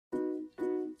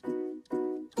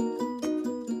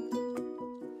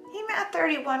Math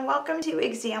 31, welcome to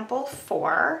example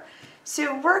 4.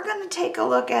 So we're going to take a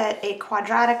look at a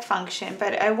quadratic function,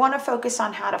 but I want to focus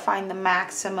on how to find the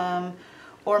maximum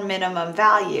or minimum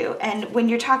value. And when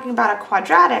you're talking about a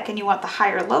quadratic and you want the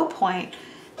high or low point,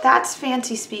 that's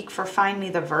fancy speak for find me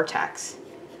the vertex.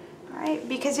 All right?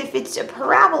 Because if it's a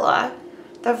parabola,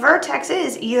 the vertex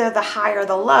is either the high or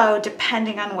the low,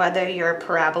 depending on whether your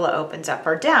parabola opens up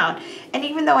or down. And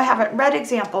even though I haven't read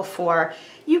example 4,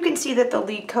 you can see that the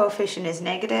lead coefficient is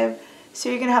negative. So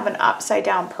you're going to have an upside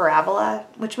down parabola,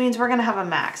 which means we're going to have a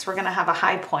max. We're going to have a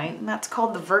high point, and that's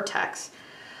called the vertex.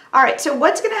 All right, so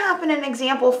what's going to happen in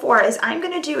example 4 is I'm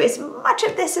going to do as much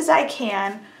of this as I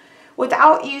can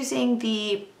without using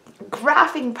the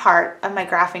graphing part of my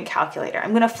graphing calculator. I'm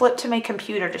going to flip to my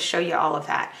computer to show you all of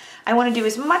that. I want to do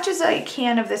as much as I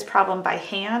can of this problem by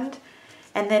hand,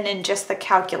 and then in just the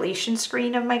calculation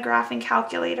screen of my graphing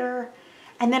calculator.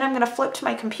 And then I'm going to flip to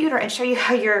my computer and show you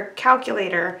how your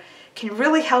calculator can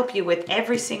really help you with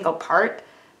every single part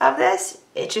of this.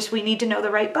 It's just we need to know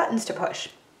the right buttons to push.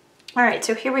 All right,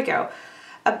 so here we go.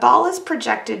 A ball is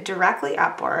projected directly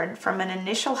upward from an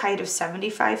initial height of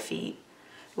 75 feet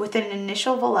with an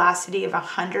initial velocity of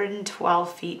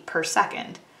 112 feet per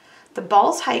second. The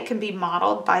ball's height can be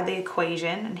modeled by the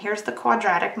equation, and here's the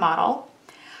quadratic model.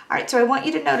 All right, so I want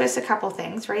you to notice a couple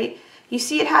things, right? You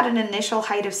see it had an initial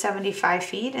height of 75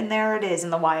 feet, and there it is in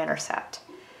the y-intercept.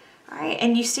 All right,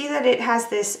 and you see that it has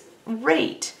this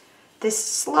rate, this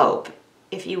slope,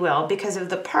 if you will, because of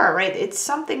the per, right? It's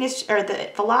something is, or the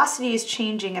velocity is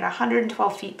changing at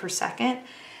 112 feet per second,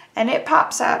 and it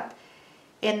pops up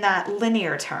in that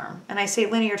linear term. And I say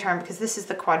linear term because this is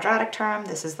the quadratic term,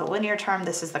 this is the linear term,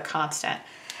 this is the constant.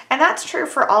 And that's true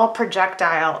for all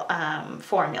projectile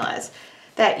formulas,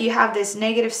 that you have this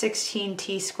negative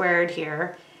 16t squared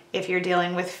here if you're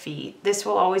dealing with feet. This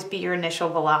will always be your initial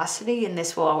velocity, and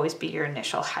this will always be your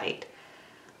initial height.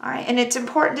 All right, and it's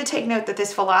important to take note that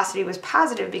this velocity was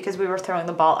positive because we were throwing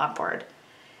the ball upward.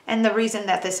 And the reason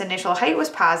that this initial height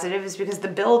was positive is because the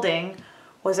building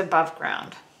was above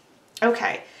ground.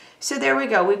 Okay, so there we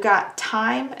go. We've got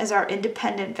time as our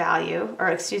independent value, or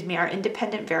excuse me, our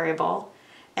independent variable,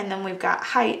 and then we've got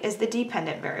height as the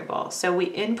dependent variable. So we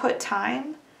input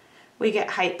time, we get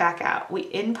height back out. We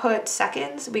input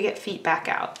seconds, we get feet back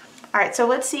out. All right, so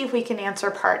let's see if we can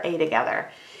answer part A together.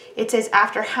 It says,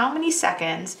 after how many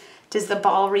seconds does the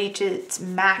ball reach its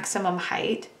maximum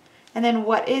height? And then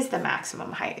what is the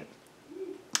maximum height?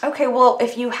 Okay, well,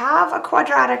 if you have a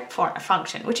quadratic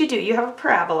function, which you do, you have a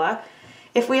parabola.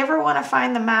 If we ever want to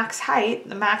find the max height,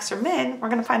 the max or min, we're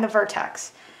going to find the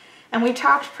vertex. And we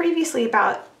talked previously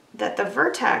about that the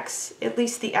vertex, at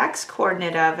least the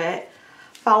x-coordinate of it,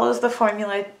 follows the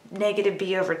formula negative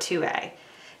b over 2a.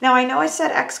 Now I know I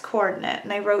said x-coordinate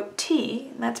and I wrote t,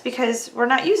 and that's because we're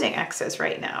not using x's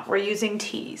right now, we're using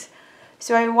t's.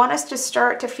 So I want us to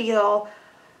start to feel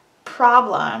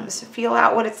problems, feel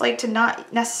out what it's like to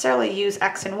not necessarily use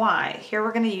x and y. Here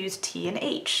we're going to use t and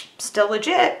h. Still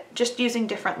legit, just using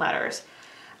different letters.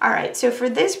 All right, so for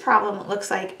this problem it looks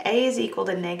like a is equal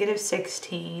to negative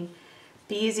 16,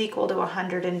 b is equal to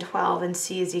 112, and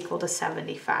c is equal to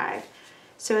 75.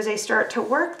 So as I start to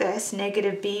work this,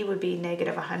 negative b would be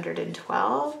negative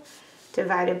 112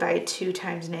 divided by 2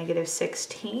 times negative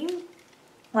 16.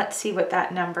 Let's see what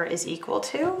that number is equal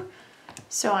to.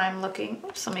 So I'm looking,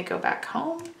 oops, let me go back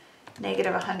home.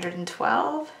 Negative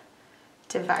 112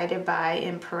 divided by,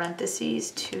 in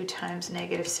parentheses, 2 times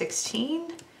negative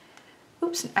 16.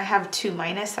 Oops, I have 2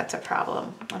 minus, that's a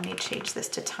problem. Let me change this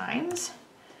to times.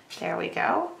 There we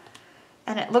go.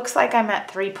 And it looks like I'm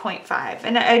at 3.5.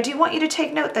 And I do want you to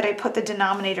take note that I put the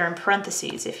denominator in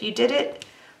parentheses. If you did it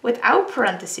without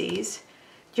parentheses,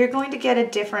 you're going to get a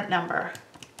different number,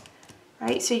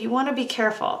 right? So you want to be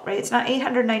careful, right? It's not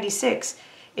 896,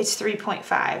 it's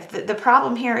 3.5. The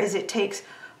problem here is it takes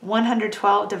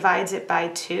 112, divides it by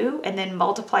 2, and then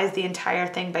multiplies the entire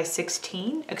thing by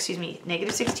 16, excuse me,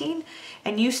 negative 16,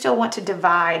 and you still want to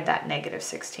divide that negative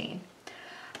 16.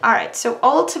 All right, so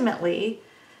ultimately,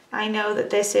 I know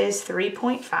that this is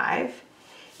 3.5.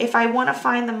 If I want to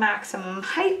find the maximum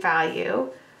height value,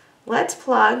 let's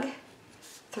plug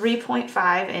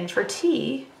 3.5 in for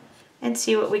t and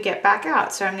see what we get back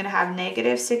out. So I'm going to have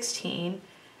negative 16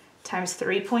 times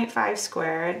 3.5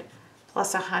 squared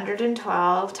plus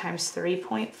 112 times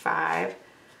 3.5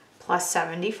 plus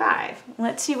 75.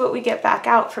 Let's see what we get back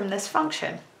out from this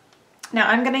function. Now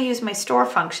I'm going to use my store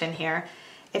function here.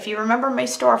 If you remember my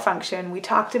store function, we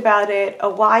talked about it a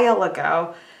while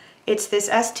ago. It's this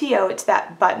STO, it's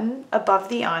that button above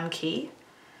the on key.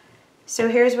 So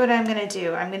here's what I'm going to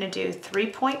do. I'm going to do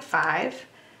 3.5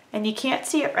 And you can't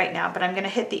see it right now, but I'm gonna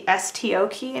hit the STO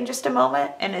key in just a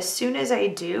moment, and as soon as I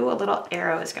do, a little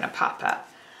arrow is gonna pop up.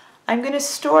 I'm gonna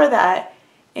store that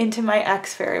into my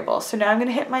X variable. So now I'm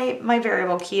gonna hit my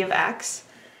variable key of X,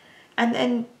 and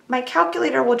then my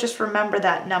calculator will just remember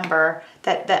that number,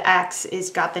 that the X is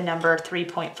got the number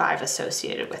 3.5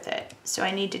 associated with it. So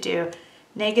I need to do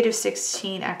negative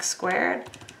 16x squared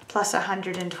plus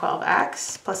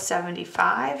 112x plus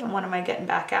 75, and what am I getting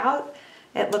back out?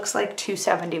 It looks like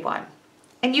 271.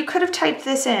 And you could have typed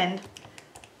this in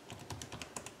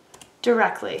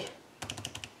directly.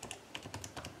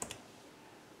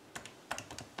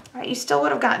 Right, you still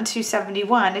would have gotten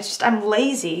 271. It's just I'm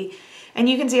lazy, and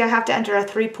you can see I have to enter a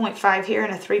 3.5 here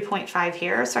and a 3.5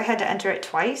 here, so I had to enter it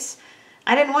twice.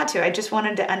 I didn't want to, I just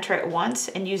wanted to enter it once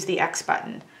and use the X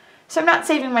button. So I'm not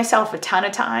saving myself a ton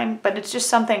of time, but it's just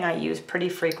something I use pretty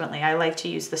frequently. I like to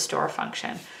use the store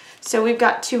function. So we've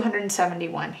got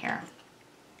 271 here.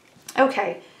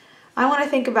 Okay, I want to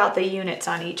think about the units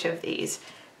on each of these.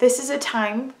 This is a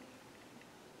time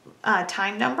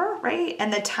number, right?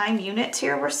 And the time units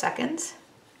here were seconds,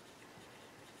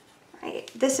 right?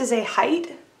 This is a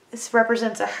height. This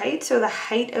represents a height. So the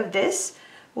height of this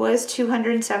was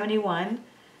 271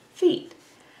 feet.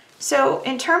 So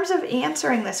in terms of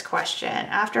answering this question,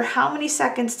 after how many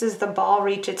seconds does the ball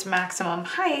reach its maximum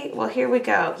height? Well, here we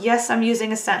go. Yes, I'm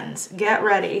using a sentence. Get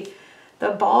ready.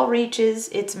 The ball reaches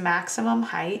its maximum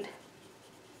height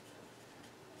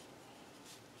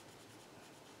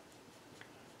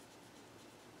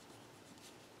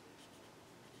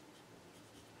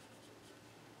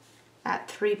at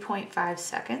 3.5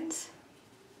 seconds.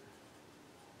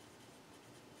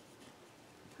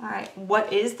 All right,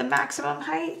 what is the maximum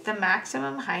height? The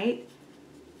maximum height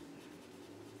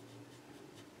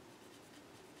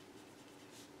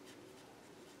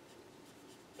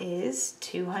is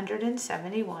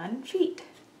 271 feet.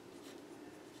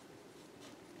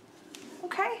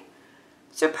 Okay,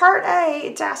 so part A,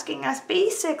 it's asking us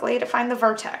basically to find the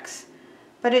vertex,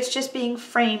 but it's just being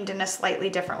framed in a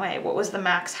slightly different way. What was the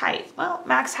max height? Well,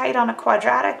 max height on a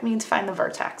quadratic means find the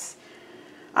vertex.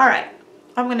 All right,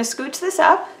 I'm gonna scooch this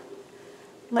up.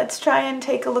 Let's try and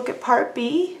take a look at part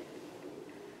B.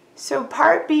 So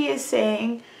part B is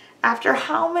saying, after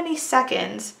how many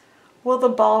seconds will the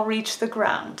ball reach the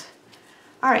ground?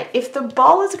 All right, if the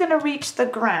ball is gonna reach the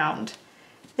ground,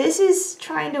 this is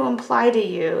trying to imply to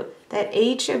you that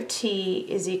h of t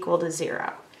is equal to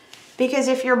 0. Because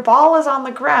if your ball is on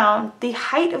the ground, the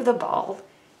height of the ball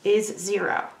is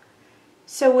 0.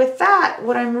 So with that,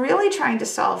 what I'm really trying to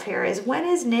solve here is when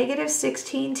is negative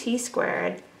 16t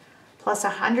squared plus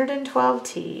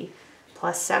 112t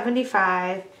plus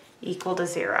 75 equal to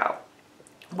 0?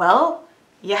 Well,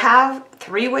 you have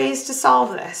 3 ways to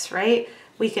solve this, right?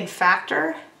 We can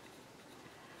factor,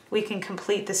 we can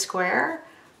complete the square,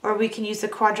 or we can use the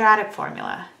quadratic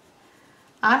formula.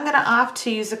 I'm going to opt to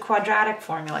use the quadratic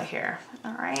formula here.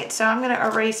 All right, so I'm going to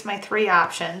erase my 3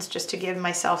 options just to give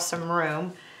myself some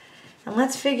room. And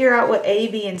let's figure out what A,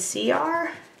 B, and C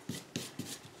are.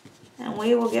 And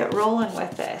we will get rolling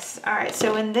with this. All right,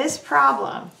 so in this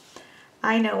problem,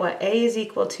 I know what A is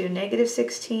equal to negative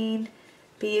 16,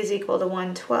 B is equal to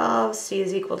 112, C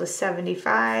is equal to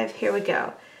 75. Here we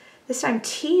go. This time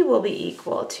T will be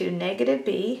equal to negative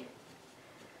B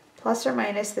plus or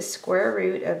minus the square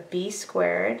root of B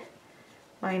squared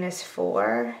minus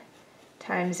 4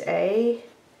 times A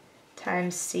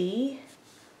times C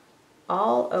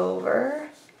all over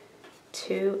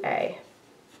 2A.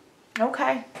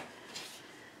 Okay,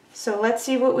 so let's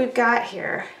see what we've got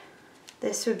here.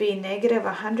 This would be negative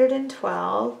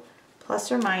 112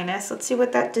 plus or minus. Let's see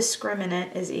what that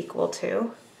discriminant is equal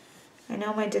to. I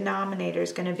know my denominator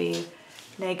is going to be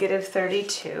negative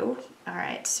 32. All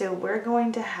right, so we're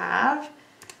going to have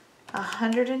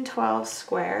 112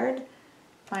 squared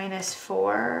minus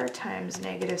 4 times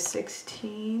negative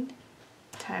 16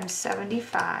 times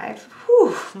 75.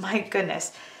 Whew, my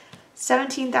goodness.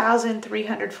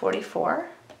 17,344.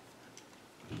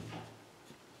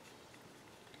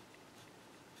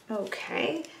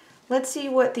 Okay, let's see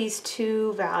what these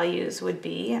 2 values would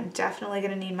be. I'm definitely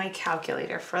going to need my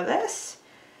calculator for this.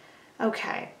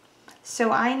 Okay,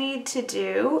 so I need to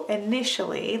do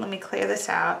initially, let me clear this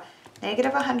out,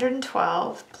 negative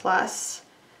 112 plus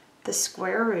the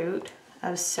square root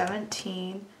of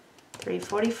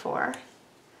 17,344.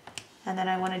 And then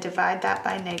I want to divide that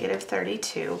by negative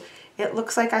 32. It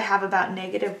looks like I have about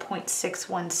negative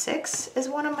 0.616 as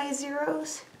one of my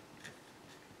zeros.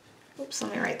 Oops,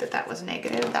 let me write that that was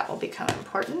negative. That will become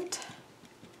important.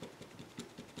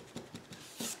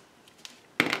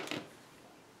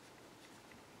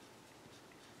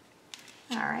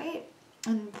 All right,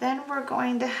 And then we're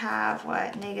going to have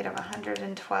what, negative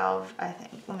 112, I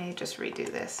think, let me just redo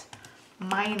this,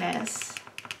 minus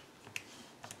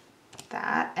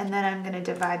that, and then I'm going to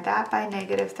divide that by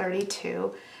negative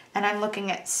 32, and I'm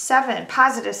looking at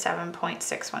positive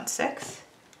 7.616.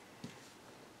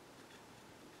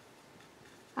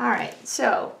 All right,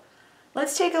 so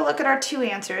let's take a look at our two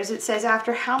answers. It says,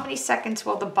 after how many seconds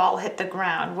will the ball hit the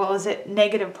ground? Well, is it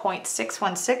negative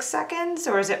 0.616 seconds,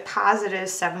 or is it positive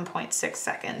 7.6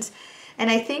 seconds? And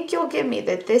I think you'll give me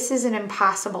that this is an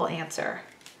impossible answer.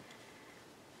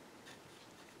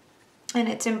 And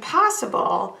it's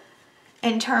impossible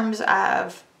in terms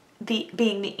of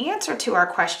being the answer to our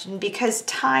question because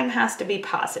time has to be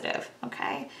positive,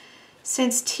 okay?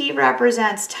 Since t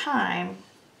represents time,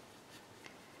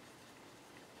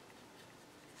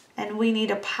 and we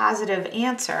need a positive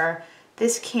answer,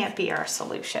 this can't be our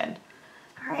solution.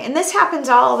 All right, and this happens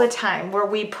all the time where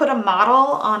we put a model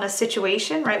on a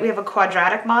situation, right? We have a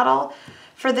quadratic model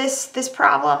for this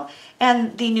problem,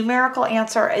 and the numerical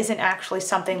answer isn't actually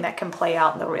something that can play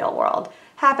out in the real world.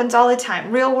 Happens all the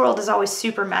time. Real world is always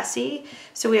super messy.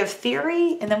 So we have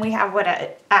theory, and then we have what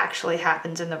actually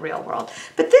happens in the real world.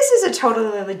 But this is a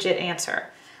totally legit answer.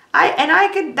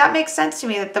 That makes sense to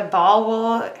me that the ball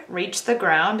will reach the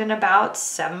ground in about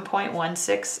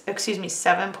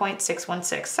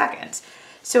 7.616 seconds.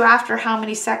 So after how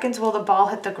many seconds will the ball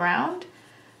hit the ground?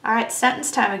 All right,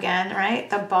 sentence time again, right?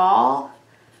 The ball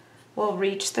will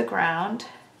reach the ground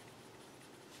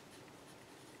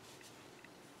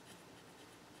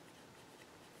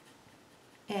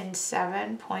in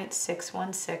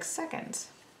 7.616 seconds.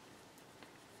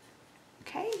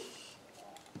 Okay.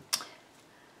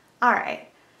 All right,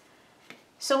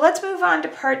 so let's move on to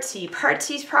part C. Part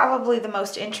C is probably the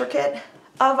most intricate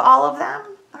of all of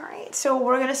them. All right, so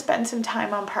we're gonna spend some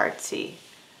time on part C.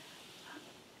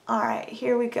 All right,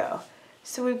 here we go.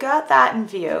 So we've got that in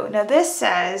view. Now this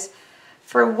says,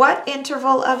 for what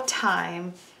interval of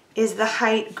time is the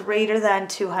height greater than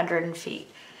 200 feet?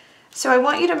 So I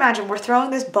want you to imagine we're throwing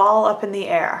this ball up in the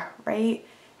air, right?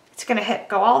 It's gonna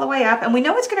go all the way up, and we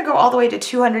know it's gonna go all the way to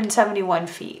 271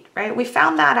 feet, right? We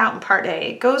found that out in part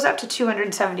A. It goes up to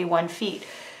 271 feet.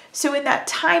 So in that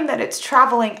time that it's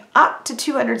traveling up to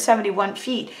 271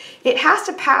 feet, it has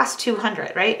to pass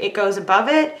 200, right? It goes above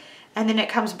it, and then it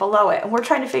comes below it. And we're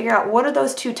trying to figure out what are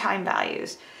those two time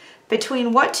values?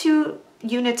 Between what two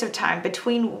units of time,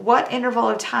 between what interval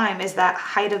of time is that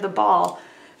height of the ball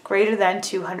greater than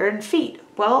 200 feet?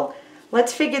 Well,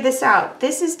 let's figure this out.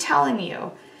 This is telling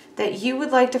you that you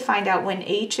would like to find out when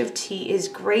h of t is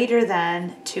greater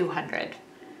than 200.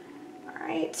 All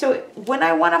right, so when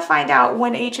I want to find out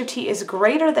when h of t is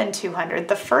greater than 200,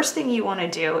 the first thing you want to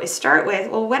do is start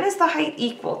with, well, when is the height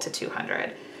equal to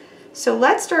 200? So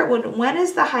let's start with when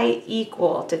is the height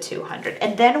equal to 200,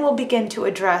 and then we'll begin to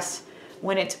address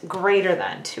when it's greater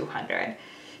than 200.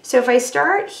 So if I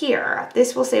start here,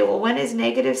 this will say, well, when is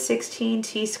negative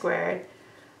 16t squared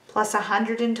plus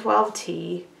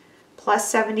 112t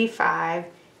plus 75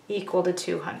 equal to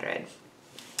 200.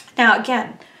 Now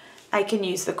again, I can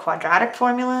use the quadratic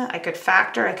formula, I could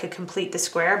factor, I could complete the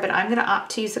square, but I'm gonna opt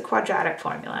to use the quadratic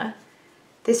formula.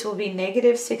 This will be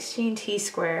negative 16t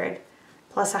squared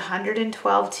plus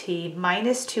 112t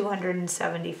minus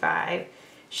 275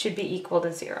 should be equal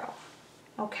to 0.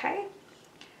 Okay?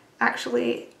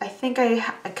 Actually, I think I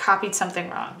copied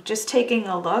something wrong. Just taking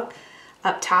a look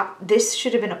up top, this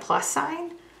should have been a plus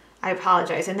sign. I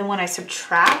apologize. And then when I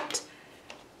subtract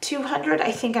 200,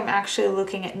 I think I'm actually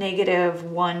looking at negative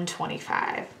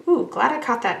 125. Ooh, glad I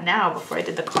caught that now before I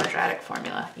did the quadratic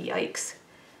formula. Yikes.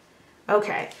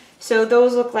 Okay, so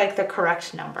those look like the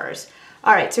correct numbers.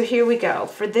 All right, so here we go.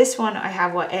 For this one, I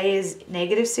have what A is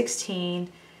negative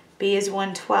 16, B is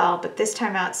 112, but this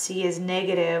time out C is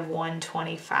negative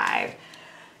 125.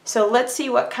 So let's see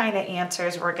what kind of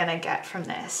answers we're gonna get from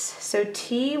this. So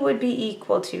T would be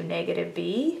equal to negative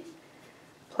B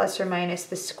plus or minus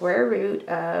the square root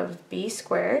of B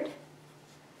squared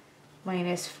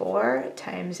minus 4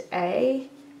 times A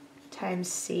times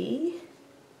C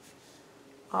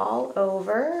all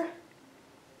over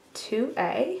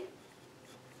 2A.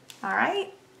 All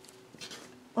right,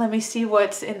 let me see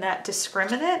what's in that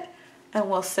discriminant, and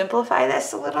we'll simplify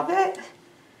this a little bit.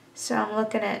 So I'm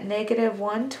looking at negative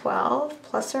 112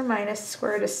 plus or minus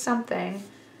square root of something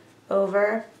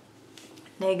over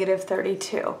negative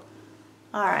 32.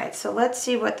 All right, so let's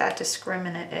see what that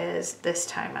discriminant is this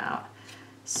time out.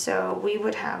 So we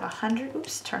would have 100,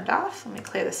 oops, turned off. Let me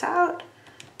clear this out.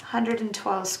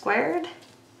 112 squared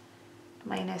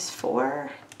minus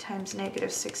 4 times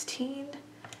negative 16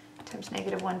 times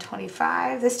negative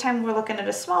 125. This time we're looking at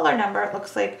a smaller number. It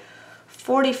looks like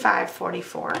 45,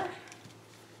 44.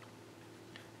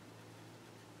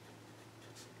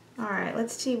 All right,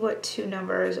 let's see what two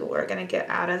numbers we're gonna get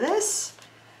out of this.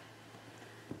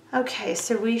 Okay,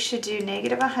 so we should do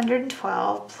negative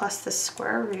 112 plus the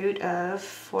square root of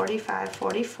 45,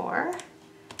 44.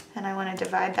 And I want to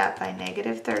divide that by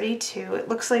negative 32. It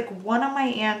looks like one of my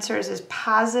answers is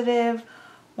positive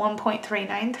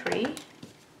 1.393.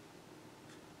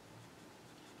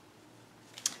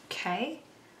 Okay,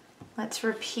 let's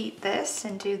repeat this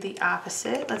and do the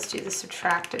opposite. Let's do the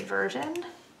subtracted version.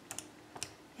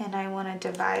 And I want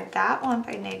to divide that one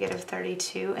by negative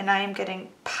 32, and I am getting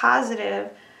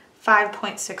positive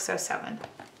 5.607.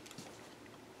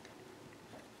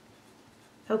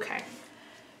 Okay,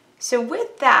 so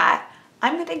with that,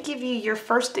 I'm going to give you your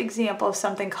first example of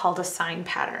something called a sign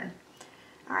pattern.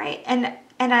 All right, and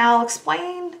I'll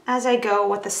explain as I go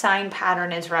what the sign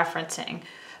pattern is referencing.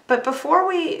 But before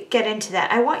we get into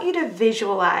that, I want you to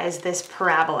visualize this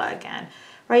parabola again,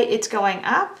 right? It's going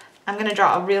up. I'm going to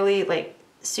draw a really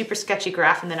super sketchy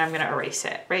graph, and then I'm going to erase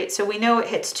it, right? So we know it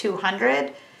hits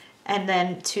 200 and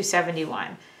then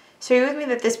 271. So you're with me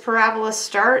that this parabola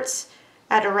starts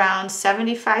at around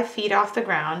 75 feet off the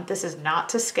ground. This is not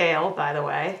to scale, by the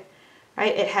way,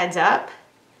 right? It heads up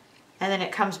and then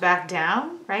it comes back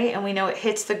down, right? And we know it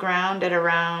hits the ground at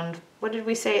around, what did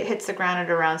we say? It hits the ground at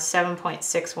around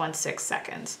 7.616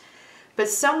 seconds. But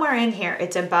somewhere in here,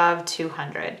 it's above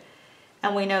 200.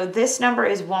 And we know this number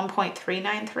is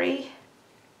 1.393.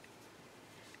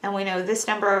 And we know this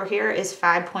number over here is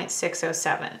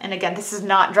 5.607. And again, this is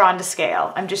not drawn to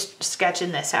scale. I'm just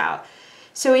sketching this out.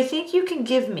 So I think you can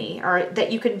give me, or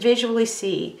that you can visually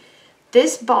see,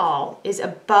 this ball is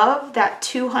above that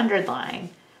 200 line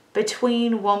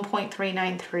between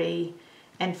 1.393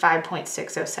 and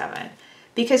 5.607.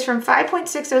 Because from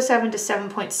 5.607 to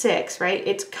 7.6, right,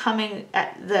 it's coming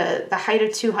at the height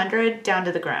of 200 down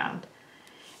to the ground.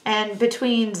 And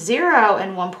between 0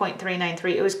 and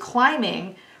 1.393, it was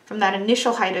climbing from that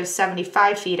initial height of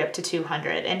 75 feet up to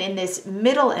 200. And in this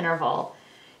middle interval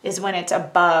is when it's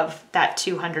above that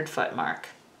 200 foot mark,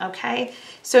 okay?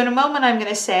 So in a moment, I'm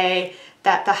gonna say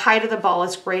that the height of the ball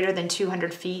is greater than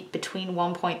 200 feet between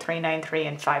 1.393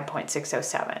 and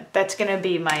 5.607. That's gonna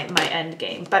be my end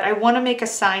game. But I wanna make a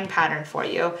sign pattern for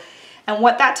you. And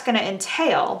what that's gonna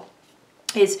entail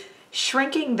is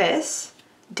shrinking this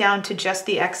down to just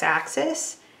the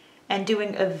x-axis and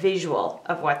doing a visual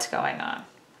of what's going on,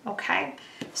 okay?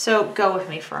 So go with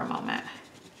me for a moment.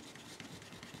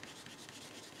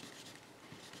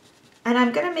 And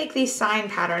I'm gonna make these sign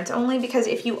patterns only because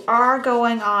if you are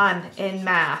going on in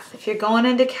math, if you're going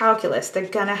into calculus, they're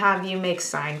gonna have you make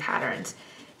sign patterns.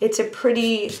 It's a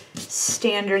pretty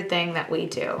standard thing that we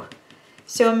do.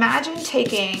 So imagine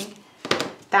taking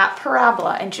that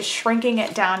parabola and just shrinking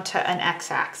it down to an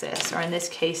x-axis, or in this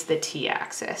case, the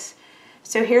t-axis.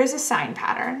 So here's a sign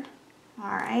pattern,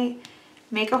 all right?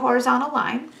 Make a horizontal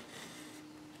line.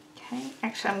 Okay,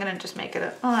 actually I'm gonna just make it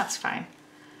oh, that's fine.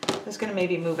 I was gonna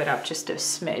maybe move it up just a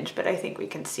smidge, but I think we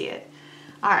can see it.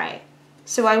 All right,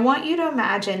 so I want you to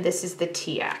imagine this is the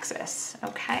t-axis,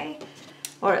 okay?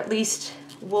 Or at least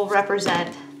we'll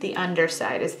represent the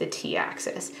underside as the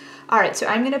t-axis. All right, so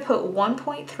I'm gonna put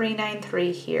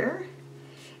 1.393 here,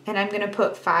 and I'm gonna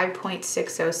put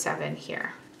 5.607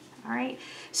 here, all right?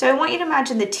 So I want you to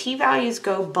imagine the t values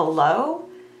go below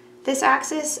this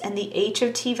axis and the h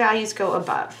of t values go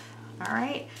above, all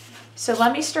right? So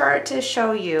let me start to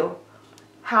show you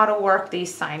how to work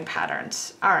these sign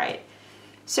patterns. All right,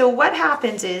 so what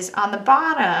happens is on the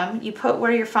bottom, you put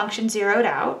where your function zeroed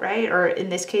out, right? Or in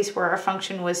this case where our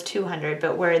function was 200,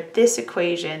 but where this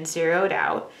equation zeroed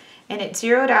out, and it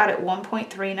zeroed out at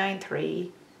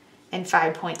 1.393 and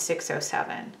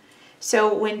 5.607.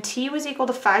 So when t was equal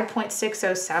to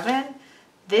 5.607,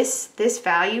 this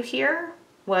value here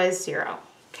was 0,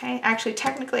 okay? Actually,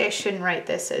 technically I shouldn't write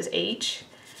this as h,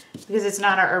 because it's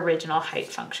not our original height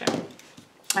function.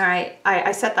 All right,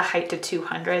 I set the height to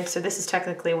 200, so this is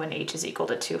technically when h is equal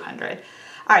to 200.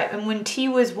 All right, and when t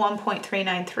was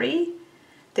 1.393,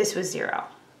 this was 0.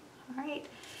 All right,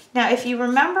 now if you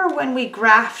remember when we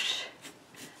graphed,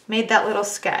 made that little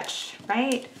sketch,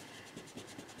 right?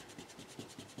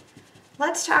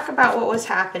 Let's talk about what was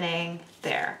happening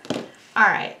there. All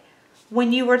right,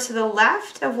 when you were to the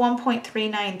left of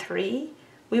 1.393,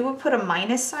 we would put a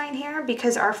minus sign here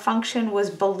because our function was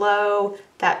below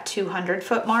that 200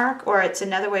 foot mark, or it's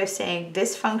another way of saying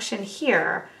this function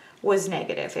here was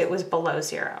negative. It was below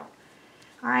 0.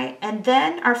 All right, and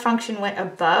then our function went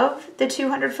above the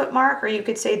 200 foot mark, or you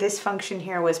could say this function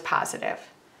here was positive.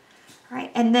 All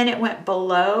right, and then it went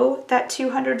below that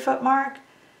 200 foot mark,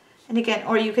 And again,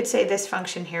 or you could say this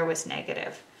function here was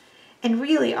negative. And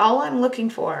really all I'm looking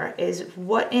for is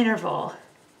what interval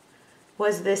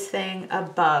was this thing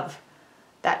above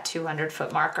that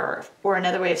 200-foot marker? Or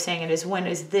another way of saying it is, when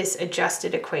is this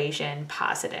adjusted equation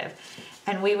positive?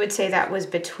 And we would say that was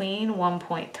between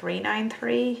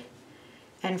 1.393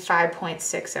 and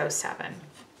 5.607.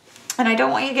 And I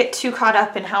don't want you to get too caught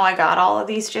up in how I got all of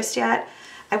these just yet.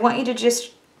 I want you to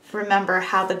just remember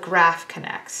how the graph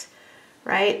connects,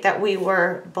 right? That we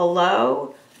were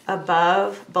below,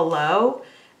 above, below,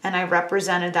 and I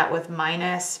represented that with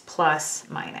minus, plus,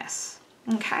 minus,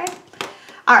 okay?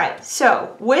 All right,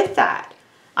 so with that,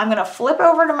 I'm gonna flip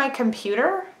over to my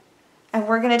computer and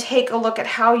we're gonna take a look at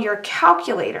how your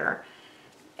calculator,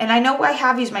 and I know I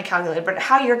have used my calculator, but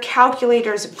how your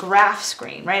calculator's graph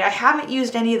screen, right? I haven't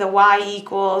used any of the y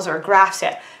equals or graphs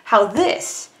yet. How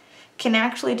this can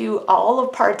actually do all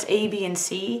of parts A, B, and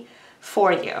C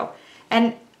for you.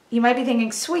 And you might be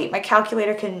thinking, sweet, my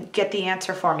calculator can get the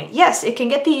answer for me. Yes, it can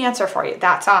get the answer for you.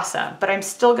 That's awesome, but I'm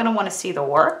still gonna wanna see the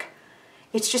work.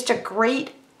 It's just a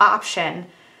great option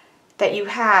that you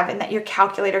have and that your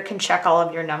calculator can check all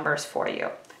of your numbers for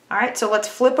you. All right, so let's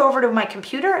flip over to my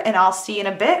computer and I'll see you in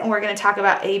a bit and we're gonna talk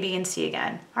about A, B, and C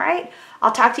again. All right,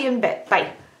 I'll talk to you in a bit,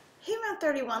 bye. Hey, Math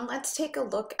 31, let's take a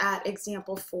look at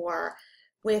example 4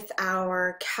 with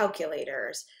our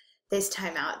calculators this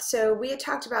time out. So we had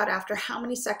talked about after how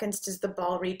many seconds does the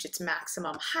ball reach its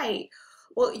maximum height?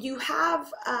 Well, you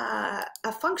have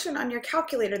a function on your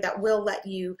calculator that will let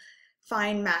you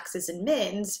find maxes and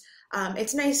mins.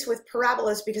 It's nice with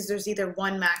parabolas because there's either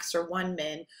one max or one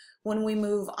min. When we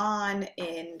move on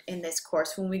in this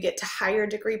course, when we get to higher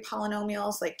degree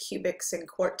polynomials like cubics and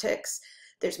quartics,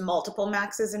 there's multiple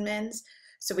maxes and mins.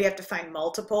 So we have to find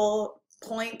multiple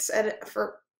points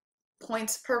for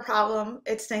points per problem.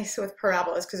 It's nice with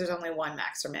parabolas because there's only one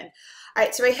max or min. All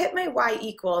right, so I hit my y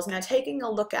equals. Now taking a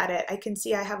look at it, I can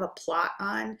see I have a plot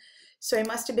on. So I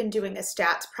must have been doing a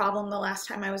stats problem the last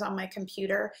time I was on my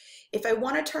computer. If I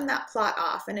want to turn that plot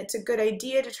off, and it's a good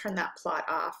idea to turn that plot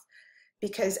off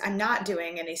because I'm not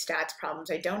doing any stats problems,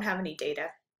 I don't have any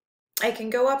data, I can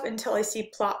go up until I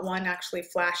see plot 1 actually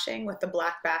flashing with the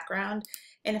black background.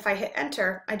 And if I hit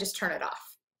enter, I just turn it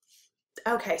off.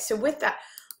 Okay, so with that,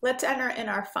 let's enter in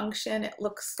our function. It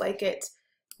looks like it's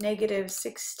negative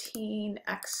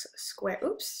 16x squared.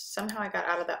 Oops, somehow I got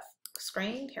out of that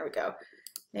screen. Here we go.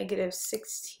 Negative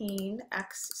 16x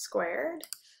squared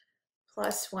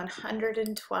plus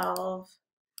 112x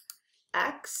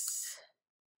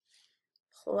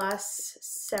plus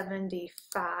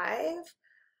 75.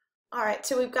 All right,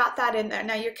 so we've got that in there.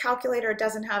 Now your calculator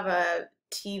doesn't have a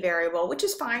t variable, which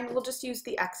is fine. We'll just use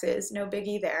the x's, no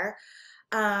biggie there.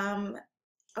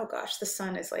 Oh gosh, the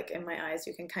sun is like in my eyes.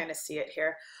 You can kind of see it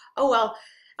here. Oh well,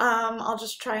 I'll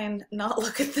just try and not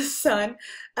look at the sun.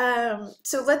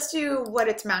 So let's do what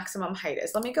its maximum height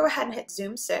is. Let me go ahead and hit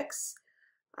zoom 6.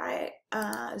 All right,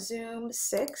 zoom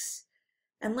 6.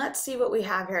 And let's see what we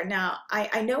have here. Now,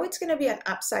 I know it's gonna be an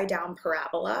upside down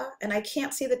parabola and I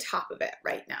can't see the top of it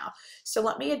right now. So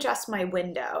let me adjust my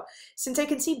window. Since I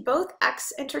can see both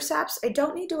x-intercepts, I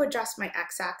don't need to adjust my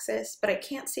x-axis, but I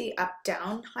can't see up,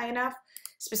 down high enough,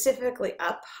 specifically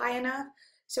up high enough.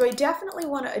 So I definitely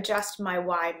wanna adjust my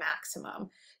y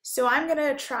maximum. So I'm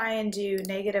gonna try and do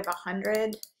negative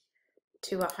 100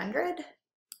 to 100.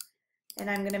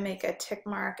 And I'm gonna make a tick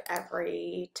mark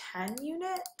every 10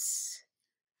 units.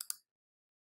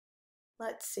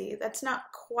 Let's see, that's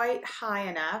not quite high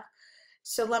enough.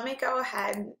 So let me go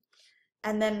ahead,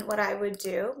 and then what I would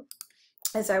do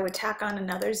is I would tack on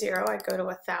another 0. I'd go to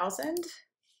 1,000,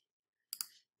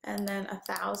 and then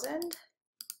 1,000,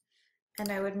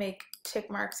 and I would make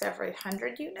tick marks every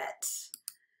 100 units.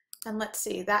 And let's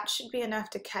see, that should be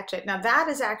enough to catch it. Now that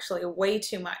is actually way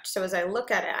too much. So as I look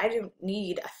at it, I don't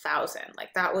need 1,000.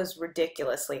 Like that was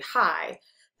ridiculously high.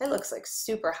 That looks like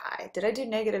super high. Did I do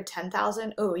negative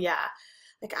 10,000? Oh yeah.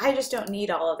 Like I just don't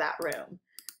need all of that room.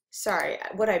 Sorry,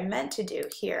 what I meant to do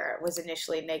here was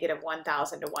initially negative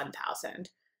 1,000 to 1,000.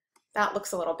 That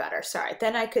looks a little better, sorry.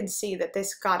 Then I could see that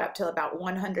this got up to about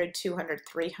 100, 200,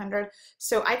 300.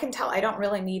 So I can tell I don't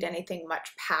really need anything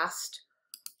much past,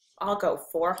 I'll go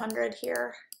 400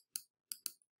 here.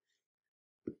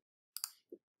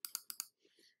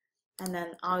 And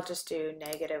then I'll just do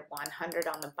negative 100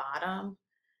 on the bottom.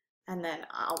 And then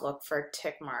I'll look for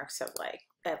tick marks of like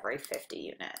every 50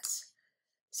 units.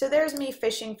 So there's me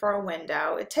fishing for a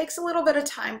window. It takes a little bit of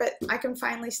time, but I can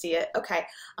finally see it. Okay,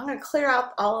 I'm gonna clear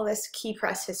out all of this key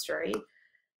press history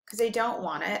because I don't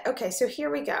want it. Okay, so here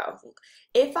we go.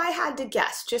 If I had to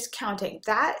guess, just counting,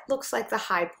 that looks like the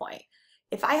high point.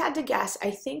 If I had to guess,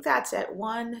 I think that's at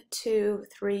 1, 2,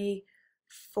 3,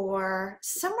 4,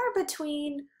 somewhere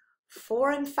between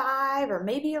 4 and 5, or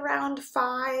maybe around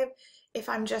 5 if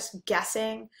I'm just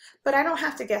guessing, but I don't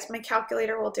have to guess. My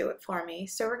calculator will do it for me.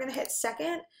 So we're going to hit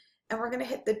second, and we're going to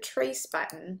hit the trace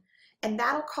button, and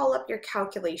that'll call up your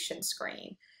calculation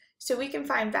screen. So we can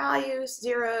find values,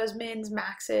 zeros, mins,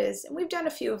 maxes, and we've done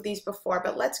a few of these before,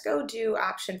 but let's go do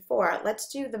option 4. Let's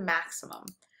do the maximum.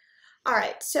 All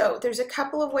right, so there's a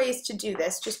couple of ways to do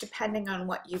this, just depending on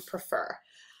what you prefer.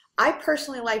 I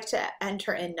personally like to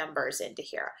enter in numbers into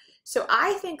here. So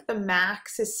I think the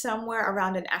max is somewhere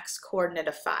around an x coordinate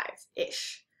of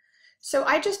 5-ish. So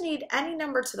I just need any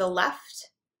number to the left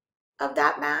of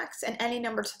that max and any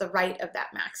number to the right of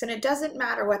that max. And it doesn't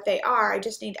matter what they are, I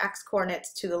just need x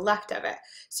coordinates to the left of it.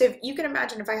 So if you can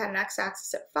imagine if I had an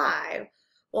x-axis at 5,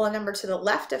 well, a number to the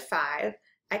left of 5,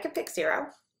 I could pick 0,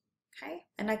 okay?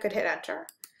 And I could hit enter.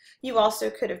 You also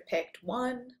could have picked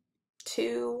 1,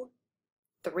 2,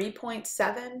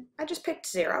 3.7. I just picked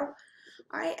 0.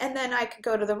 All right, and then I could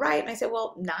go to the right and I say,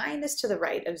 well, 9 is to the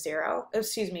right of 0.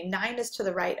 Excuse me, 9 is to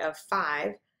the right of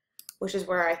 5, which is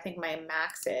where I think my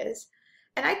max is.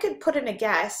 And I could put in a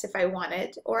guess if I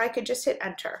wanted, or I could just hit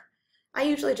enter. I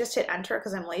usually just hit enter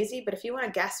because I'm lazy, but if you want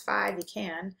to guess 5, you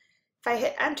can. If I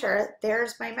hit enter,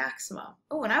 there's my maximum.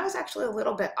 Oh, and I was actually a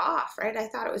little bit off, right? I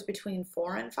thought it was between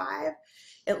 4 and 5.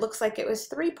 It looks like it was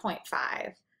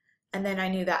 3.5. And then I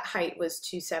knew that height was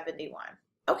 271.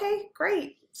 Okay,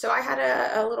 great. So I had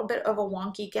a little bit of a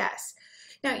wonky guess.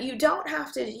 Now, you don't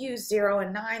have to use 0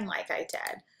 and 9 like I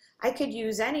did. I could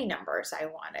use any numbers I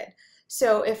wanted.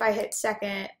 So if I hit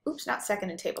second, oops, not second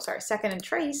in table, sorry, second in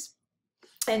trace,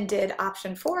 and did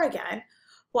option 4 again,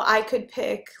 well, I could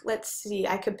pick, let's see,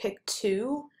 I could pick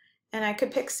 2 and I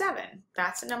could pick 7.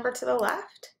 That's a number to the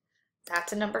left.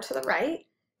 That's a number to the right.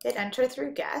 Hit enter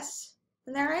through guess.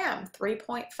 And there I am,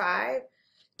 3.5,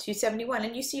 271.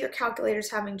 And you see your calculator's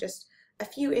having just a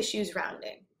few issues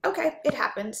rounding. Okay, it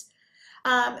happens.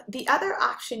 The other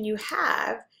option you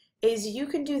have is you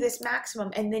can do this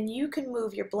maximum and then you can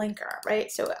move your blinker,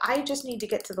 right? So I just need to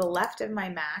get to the left of my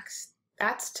max.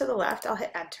 That's to the left. I'll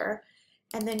hit enter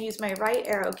and then use my right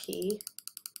arrow key.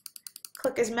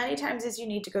 Click as many times as you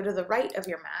need to go to the right of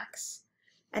your max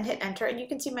and hit enter. And you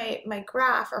can see my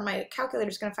graph, or my calculator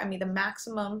is going to find me the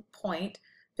maximum point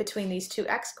between these two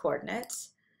x coordinates.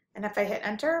 And if I hit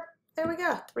enter, there we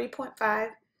go, 3.5,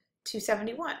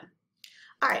 271.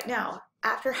 All right, now,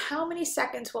 after how many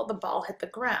seconds will the ball hit the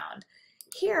ground?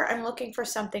 Here, I'm looking for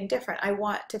something different. I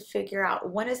want to figure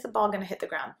out, when is the ball going to hit the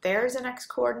ground? There's an x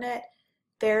coordinate,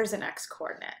 there's an x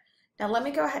coordinate. Now, let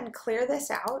me go ahead and clear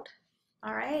this out.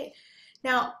 All right.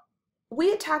 Now,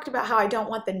 we had talked about how I don't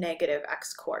want the negative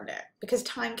x coordinate because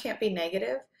time can't be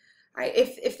negative. All right.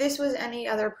 If this was any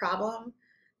other problem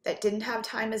that didn't have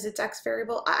time as its x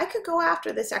variable, I could go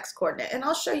after this x coordinate, and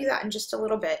I'll show you that in just a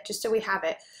little bit, just so we have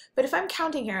it. But if I'm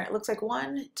counting here, it looks like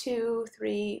 1, 2,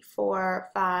 3, 4,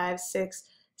 5, 6,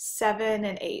 7,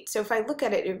 and 8. So if I look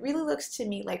at it, it really looks to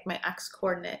me like my x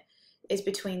coordinate is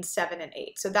between 7 and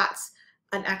 8. So that's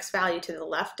an x value to the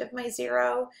left of my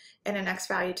 0 and an x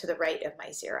value to the right of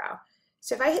my 0.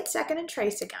 So if I hit second and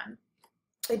trace again,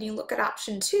 and you look at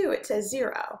option 2, it says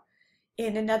 0.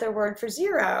 And another word for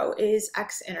 0 is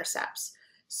x-intercepts.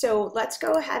 So let's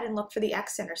go ahead and look for the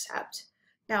x-intercept.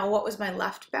 Now, what was my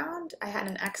left bound? I had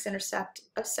an x-intercept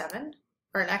of 7,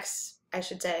 or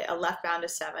a left bound of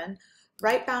 7.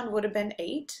 Right bound would have been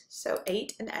 8, so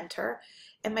 8 and enter.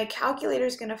 And my calculator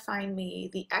is going to find me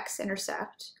the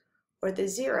x-intercept, or the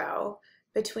 0,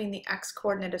 between the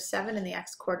x-coordinate of 7 and the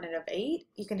x-coordinate of 8.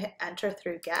 You can hit enter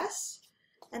through guess.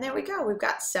 And there we go, we've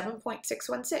got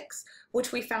 7.616,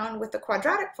 which we found with the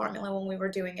quadratic formula when we were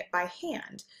doing it by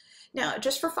hand. Now,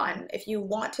 just for fun, if you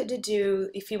wanted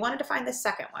to find the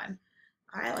second one,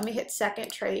 all right, let me hit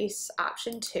second trace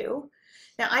option 2.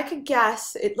 Now I could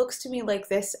guess, it looks to me like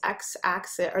this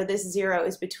x-axis, or this 0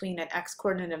 is between an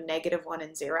x-coordinate of -1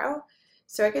 and 0.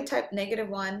 So I could type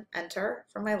 -1, enter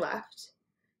for my left,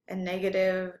 and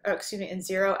and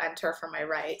 0, enter for my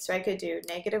right. So I could do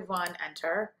 -1,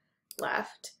 enter,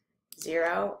 left,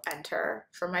 0, enter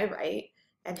for my right,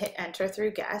 and hit enter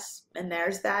through guess, and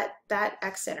there's that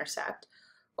x-intercept.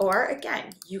 Or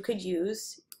again, you could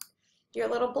use your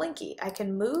little blinky. I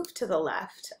can move to the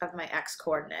left of my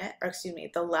x-coordinate, or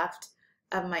the left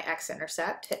of my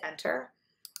x-intercept, hit enter,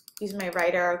 use my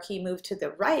right arrow key, move to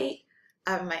the right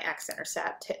of my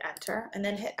x-intercept, hit enter, and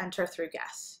then hit enter through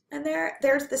guess. And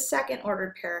there's the second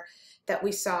ordered pair that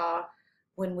we saw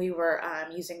when we were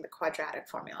using the quadratic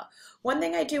formula. One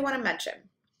thing I do want to mention,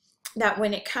 that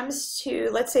when it comes to,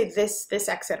 let's say this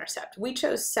x-intercept, we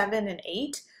chose 7 and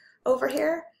 8 over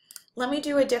here. Let me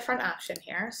do a different option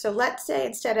here. So let's say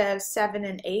instead of 7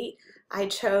 and 8, I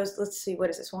chose, let's see, what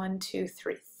is this? 1, 2,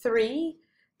 3. 3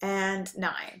 and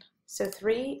 9. So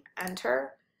 3,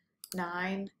 enter,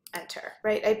 9, enter,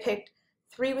 right? I picked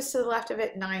 3 was to the left of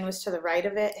it, 9 was to the right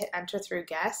of it, hit enter through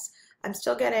guess. I'm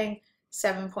still getting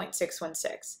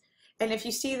 7.616. And if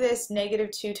you see this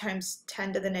 -2 times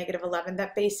 10 to the -11,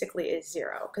 that basically is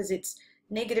 0, because it's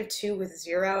 -2 with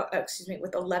 0,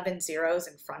 with 11 zeros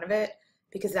in front of it,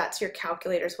 because that's your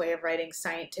calculator's way of writing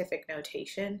scientific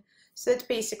notation. So it's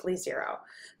basically 0.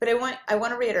 But I want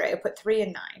to reiterate, I put 3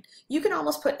 and 9. You can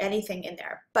almost put anything in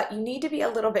there, but you need to be a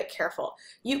little bit careful.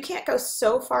 You can't go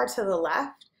so far to the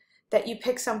left that you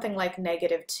pick something like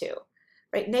 -2,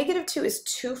 right? -2 is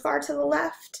too far to the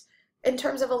left in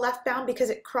terms of a left bound because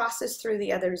it crosses through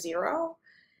the other 0,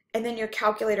 and then your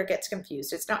calculator gets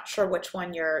confused. It's not sure which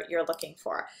one you're looking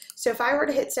for. So if I were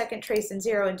to hit second trace and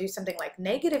 0 and do something like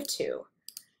 -2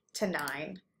 to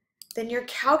 9, then your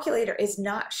calculator is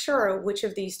not sure which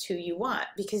of these two you want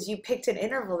because you picked an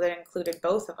interval that included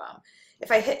both of them.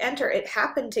 If I hit enter, it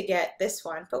happened to get this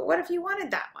one, but what if you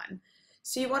wanted that one?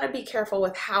 So you want to be careful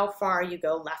with how far you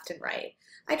go left and right.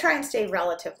 I try and stay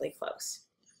relatively close.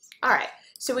 All right,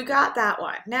 so we got that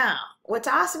one. Now, what's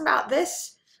awesome about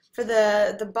this, for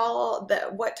the ball,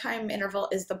 what time interval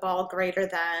is the ball greater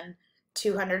than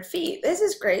 200 feet? This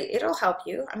is great, it'll help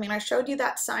you. I mean, I showed you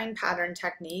that sign pattern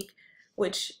technique,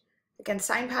 which, again,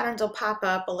 sign patterns will pop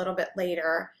up a little bit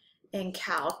later in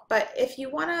calc, but if you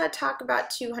want to talk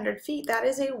about 200 feet, that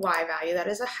is a y value, that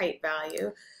is a height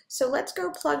value. So let's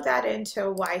go plug that into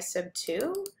y sub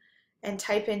 2 and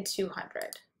type in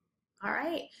 200. All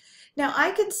right. Now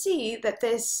I can see that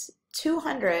this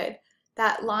 200,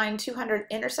 that line 200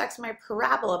 intersects my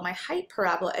parabola, my height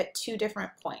parabola at 2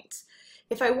 different points.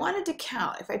 If I wanted to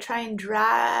count, if I try and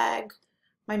drag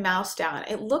my mouse down,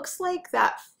 it looks like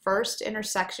that first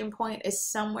intersection point is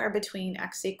somewhere between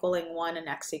x equaling 1 and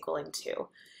x equaling 2.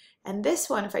 And this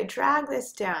one, if I drag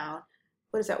this down,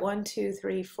 what is that, 1, 2,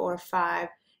 3, 4, 5,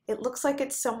 it looks like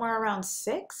it's somewhere around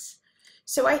 6.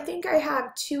 So I think I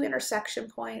have 2 intersection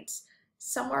points,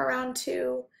 somewhere around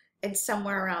 2 and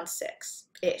somewhere around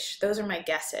 6-ish. Those are my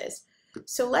guesses.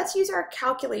 So let's use our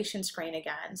calculation screen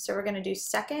again. So we're going to do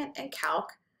second and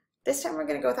calc. This time we're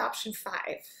going to go with option 5.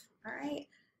 All right.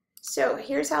 So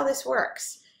here's how this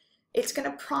works. It's going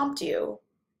to prompt you,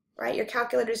 right? Your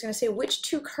calculator is going to say, which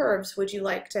 2 curves would you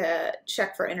like to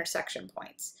check for intersection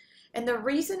points? And the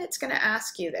reason it's going to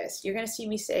ask you this, you're going to see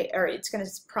me say, or it's going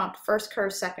to prompt first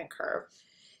curve, second curve,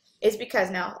 is because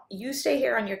now you stay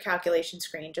here on your calculation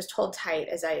screen, just hold tight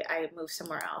as I move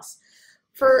somewhere else.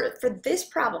 For this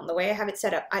problem, the way I have it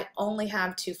set up, I only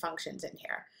have 2 functions in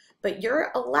here, but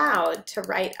you're allowed to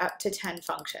write up to 10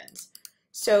 functions.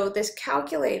 So this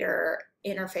calculator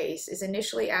interface is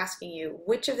initially asking you,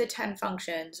 which of the 10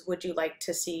 functions would you like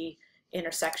to see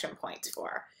intersection points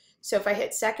for? So if I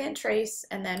hit second trace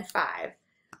and then 5,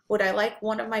 would I like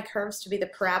one of my curves to be the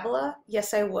parabola?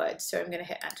 Yes, I would, so I'm going to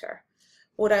hit enter.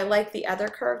 Would I like the other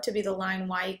curve to be the line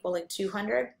y equaling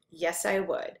 200? Yes, I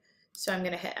would. So I'm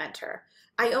going to hit enter.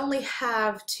 I only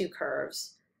have 2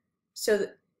 curves, so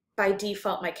by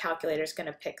default my calculator is going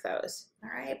to pick those.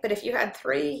 All right, but if you had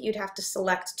 3, you'd have to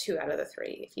select 2 out of the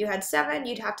 3. If you had 7,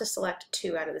 you'd have to select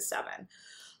 2 out of the 7.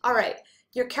 All right,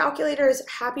 your calculator is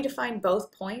happy to find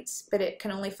both points, but it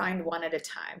can only find one at a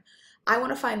time. I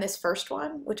want to find this first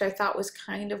one, which I thought was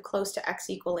kind of close to x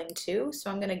equaling 2,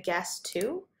 so I'm going to guess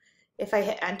 2. If I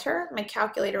hit enter, my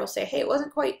calculator will say, hey, it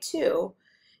wasn't quite 2,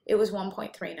 it was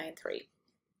 1.393.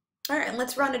 All right, and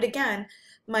let's run it again.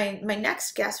 My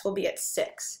next guess will be at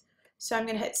 6. So I'm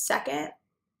going to hit second,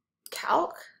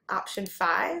 calc, option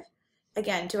 5.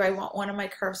 Again, do I want one of my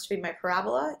curves to be my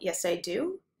parabola? Yes, I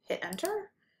do. Hit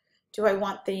enter. Do I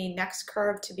want the next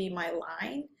curve to be my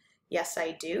line? Yes,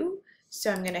 I do.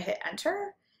 So I'm going to hit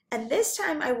enter. And this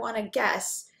time I want to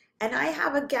guess, and I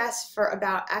have a guess for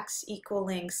about x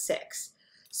equaling 6.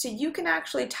 So you can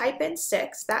actually type in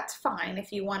 6, that's fine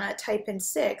if you want to type in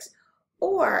 6,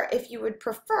 or if you would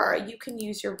prefer, you can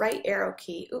use your right arrow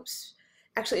key. Oops,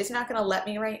 actually it's not going to let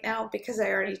me right now because I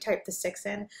already typed the 6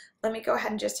 in. Let me go ahead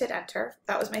and just hit enter.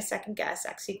 That was my second guess,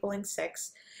 x equaling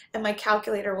 6. And my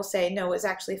calculator will say, no, it's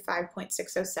actually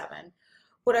 5.607.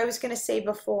 What I was going to say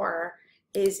before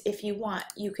is if you want,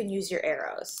 you can use your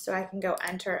arrows. So I can go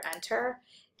enter, enter,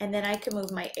 and then I can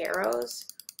move my arrows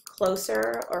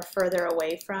closer or further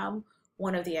away from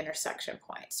one of the intersection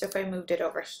points. So if I moved it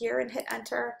over here and hit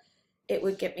enter, it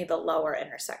would give me the lower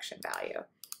intersection value.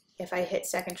 If I hit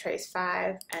second trace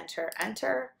 5, enter,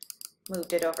 enter,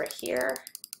 moved it over here,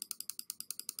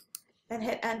 and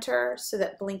hit enter so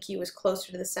that Blinky was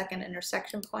closer to the second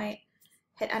intersection point.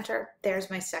 Hit enter, there's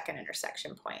my second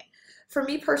intersection point. For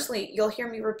me personally, you'll hear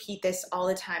me repeat this all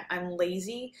the time. I'm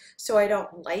lazy, so I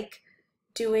don't like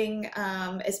doing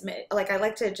like I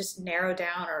like to just narrow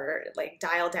down or like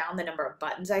dial down the number of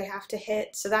buttons I have to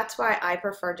hit. So that's why I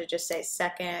prefer to just say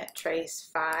second, trace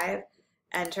 5,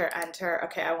 enter, enter.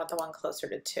 Okay, I want the one closer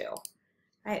to 2.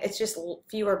 Right? It's just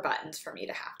fewer buttons for me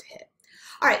to have to hit.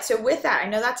 All right, so with that, I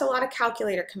know that's a lot of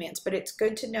calculator commands, but it's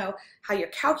good to know how your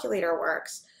calculator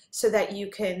works so that you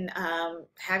can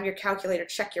have your calculator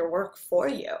check your work for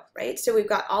you, right? So we've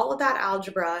got all of that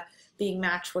algebra being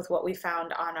matched with what we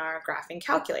found on our graphing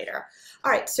calculator.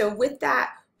 All right, so with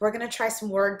that, we're gonna try some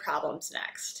word problems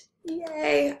next.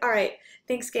 Yay, all right,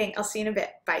 thanks gang, I'll see you in a bit,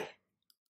 bye.